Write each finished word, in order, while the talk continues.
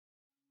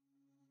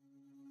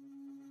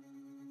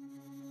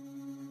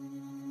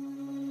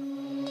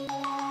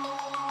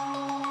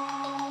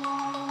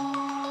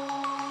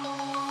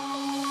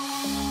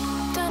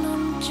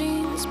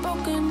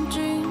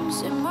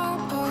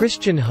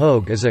Christian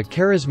Hogue is a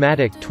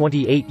charismatic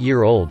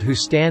 28-year-old who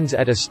stands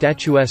at a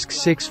statuesque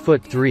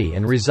 6'3"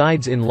 and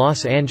resides in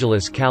Los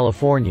Angeles,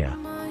 California.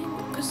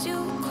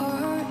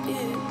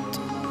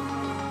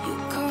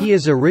 He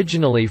is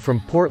originally from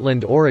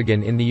Portland,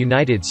 Oregon in the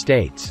United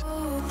States.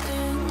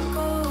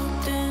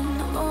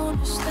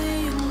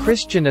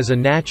 Christian is a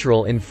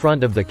natural in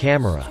front of the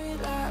camera.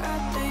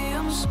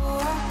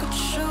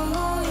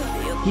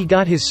 He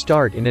got his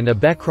start in an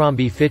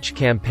Abercrombie Fitch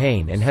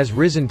campaign and has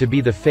risen to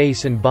be the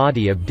face and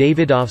body of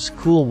Davidoff's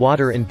Cool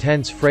Water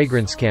Intense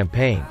fragrance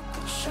campaign.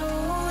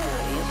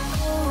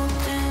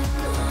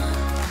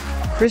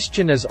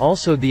 Christian is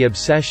also the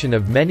obsession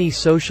of many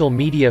social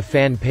media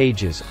fan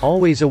pages,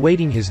 always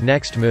awaiting his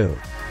next move.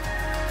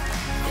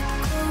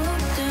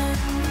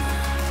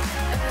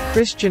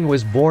 Christian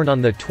was born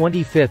on the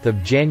 25th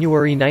of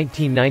January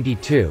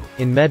 1992,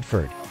 in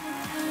Medford.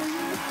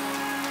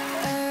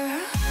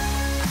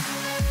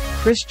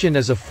 Christian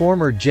is a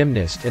former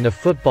gymnast and a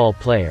football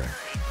player.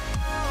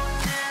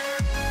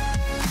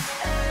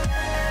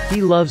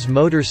 He loves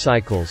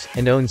motorcycles,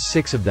 and owns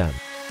 6 of them.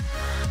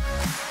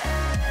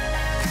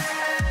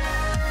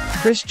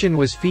 Christian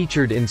was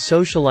featured in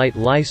Socialite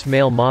Life's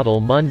Male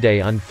Model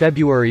Monday on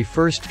February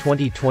 1,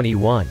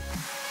 2021.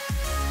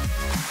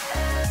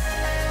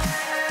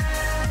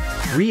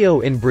 Rio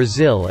in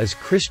Brazil is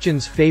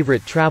Christian's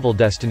favorite travel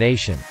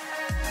destination.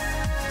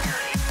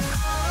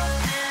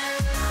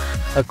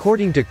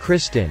 According to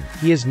Christian,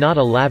 he is not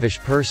a lavish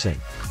person.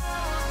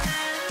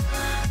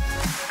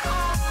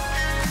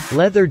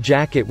 Leather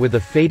jacket with a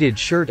faded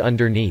shirt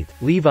underneath,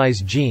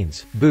 Levi's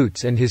jeans,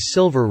 boots and his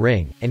silver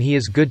ring, and he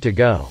is good to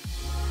go.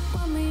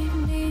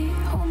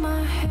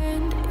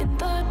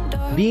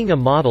 Being a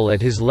model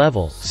at his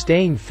level,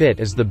 staying fit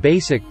is the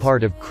basic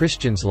part of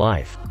Christian's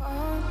life.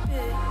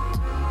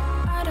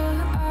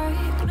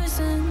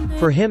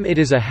 For him it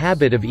is a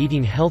habit of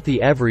eating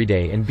healthy every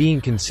day and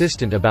being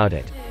consistent about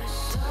it.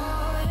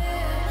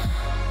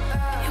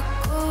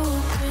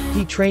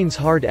 He trains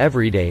hard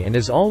every day and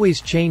is always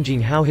changing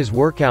how his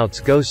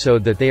workouts go so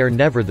that they are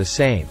never the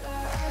same.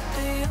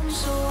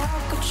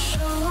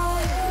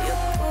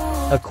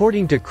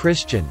 According to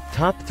Christian,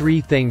 top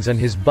 3 things on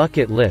his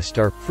bucket list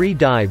are, free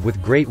dive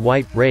with Great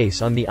White,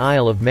 race on the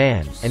Isle of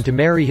Man, and to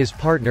marry his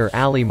partner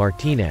Ali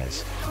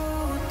Martinez.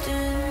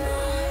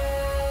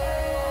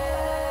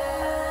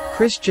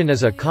 Christian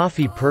is a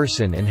coffee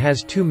person and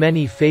has too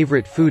many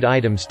favorite food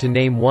items to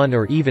name one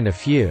or even a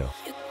few.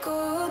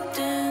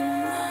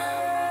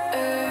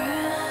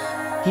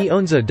 He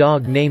owns a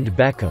dog named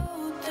Beckham.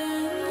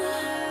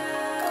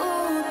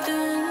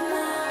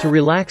 To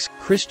relax,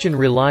 Christian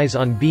relies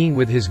on being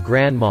with his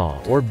grandma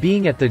or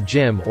being at the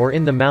gym or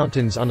in the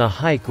mountains on a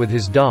hike with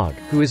his dog,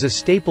 who is a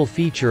staple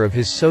feature of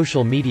his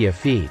social media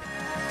feed.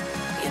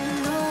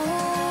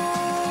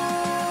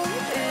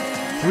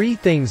 3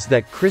 things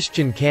that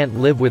Christian can't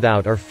live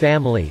without are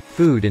family,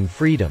 food and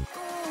freedom.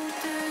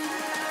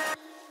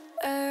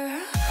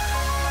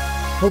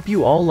 Hope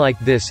you all like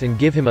this and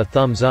give him a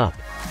thumbs up.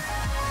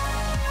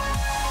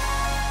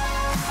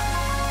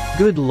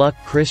 Good luck,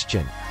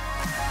 Christian.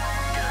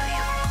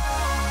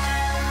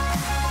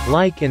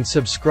 Like and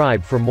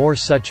subscribe for more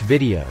such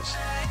videos.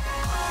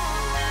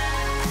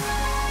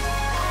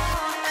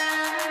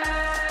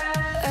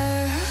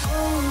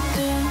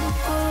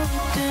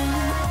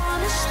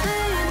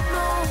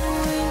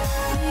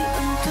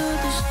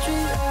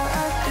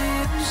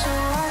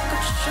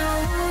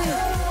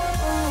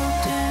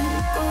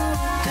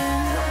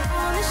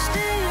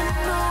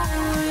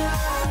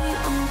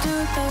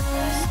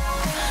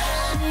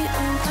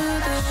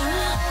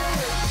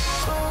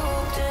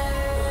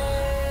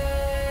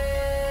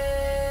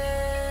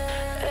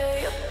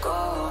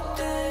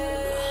 Golden.